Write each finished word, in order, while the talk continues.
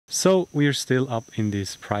So we are still up in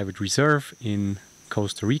this private reserve in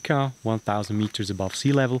Costa Rica, 1000 meters above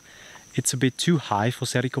sea level. It's a bit too high for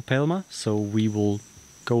Sericopelma, so we will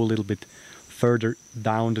go a little bit further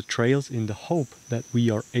down the trails in the hope that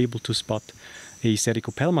we are able to spot a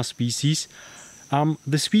Sericopelma species.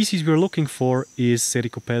 The species we're looking for is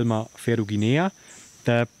Sericopelma ferruginea.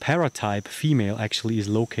 The paratype female actually is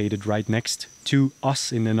located right next to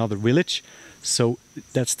us in another village. So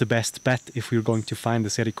that's the best bet if we're going to find the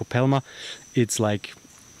Sericopelma. It's like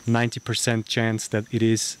 90% chance that it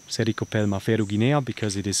is Sericopelma ferruginea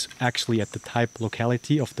because it is actually at the type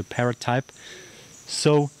locality of the paratype.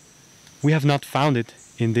 So we have not found it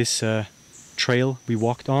in this trail we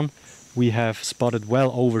walked on. We have spotted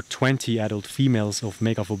well over 20 adult females of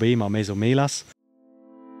Megaphobema mesomelas.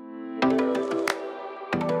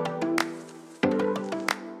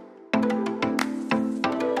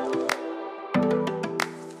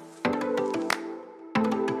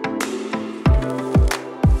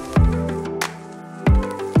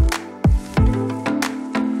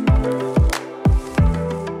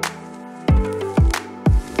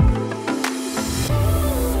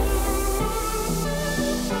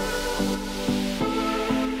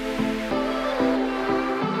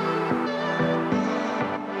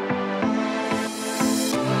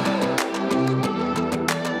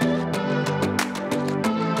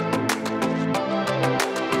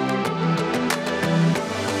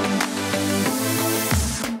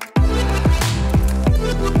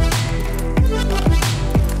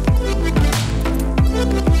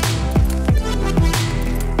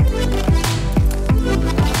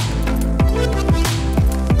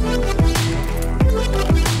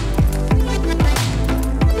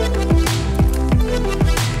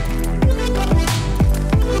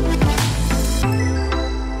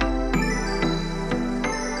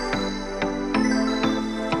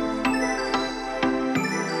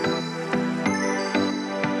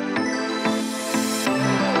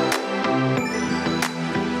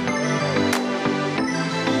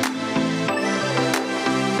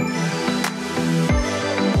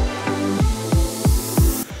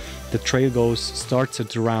 The trail starts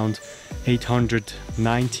at around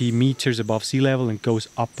 890 meters above sea level and goes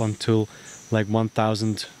up until like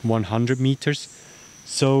 1100 meters.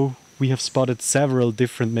 So we have spotted several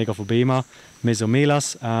different Megaphobema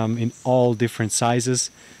mesomelas in all different sizes,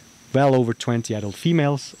 well over 20 adult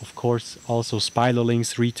females. Of course, also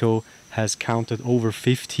spiderlings. Rito has counted over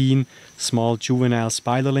 15 small juvenile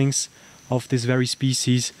spiderlings of this very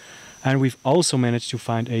species. And we've also managed to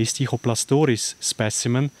find a Stichoplastoris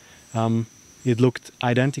specimen. It looked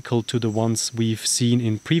identical to the ones we've seen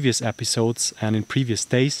in previous episodes and in previous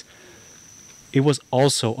days. It was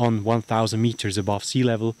also on 1000 meters above sea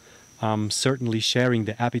level, certainly sharing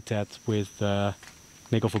the habitat with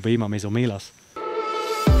Megaphobema mesomelas.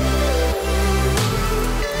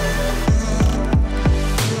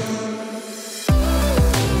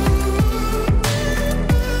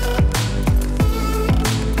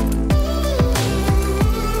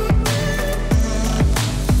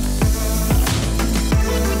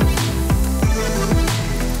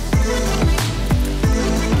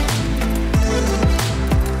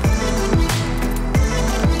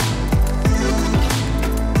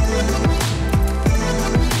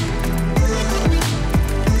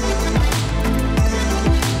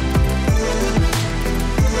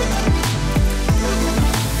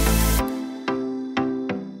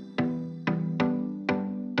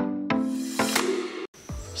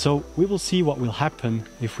 So we will see what will happen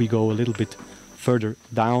if we go a little bit further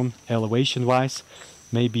down elevation wise.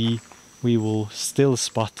 Maybe we will still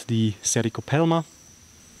spot the Sericopelma.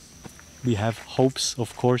 We have hopes,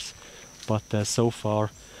 of course, but so far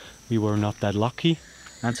we were not that lucky.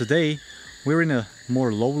 And today we're in a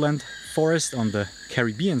more lowland forest on the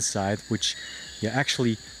Caribbean side, which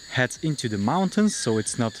actually heads into the mountains, so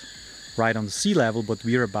it's not right on the sea level, but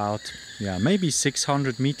we're about maybe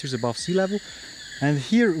 600 meters above sea level. And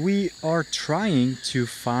here we are trying to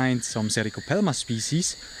find some Sericopelma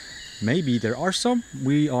species. Maybe there are some,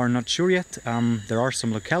 we are not sure yet. There are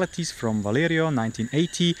some localities from Valerio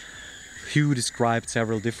 1980 who described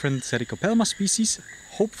several different Sericopelma species.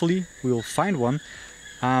 Hopefully we will find one.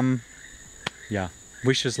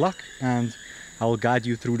 Wish us luck, and I will guide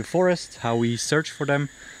you through the forest, how we search for them,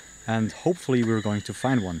 and hopefully we're going to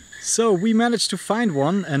find one. So we managed to find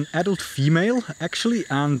one, an adult female actually,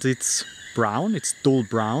 and it's brown, it's dull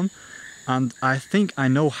brown, and I think I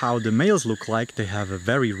know how the males look like. They have a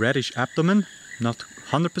very reddish abdomen, not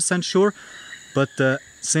 100% sure, but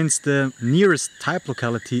since the nearest type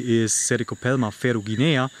locality is Sericopelma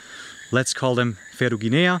ferruginea, let's call them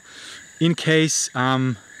ferruginea, in case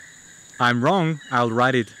I'm wrong, I'll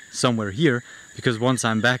write it somewhere here, because once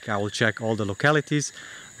I'm back I will check all the localities.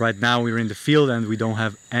 Right now we're in the field and we don't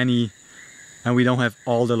have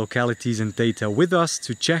all the localities and data with us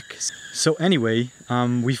to check. So anyway,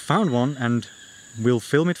 we found one and we'll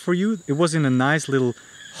film it for you. It was in a nice little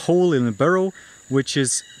hole in a burrow, which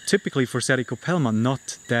is typically for Sericopelma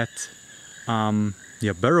not that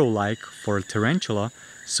burrow-like for a tarantula.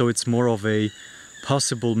 So it's more of a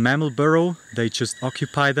possible mammal burrow. They just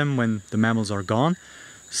occupy them when the mammals are gone.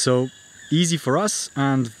 So easy for us,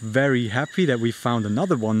 and very happy that we found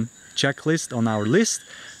another one checklist on our list.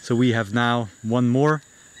 So we have now one more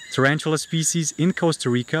tarantula species in Costa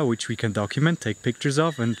Rica, which we can document, take pictures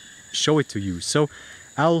of and show it to you. So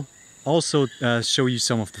I'll also show you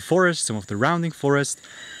some of the forest, some of the rounding forest,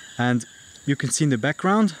 and you can see in the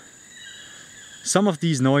background some of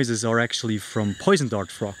these noises are actually from poison dart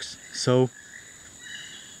frogs. So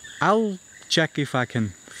I'll check if I can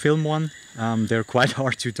film one. They're quite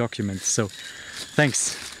hard to document, so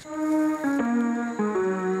thanks.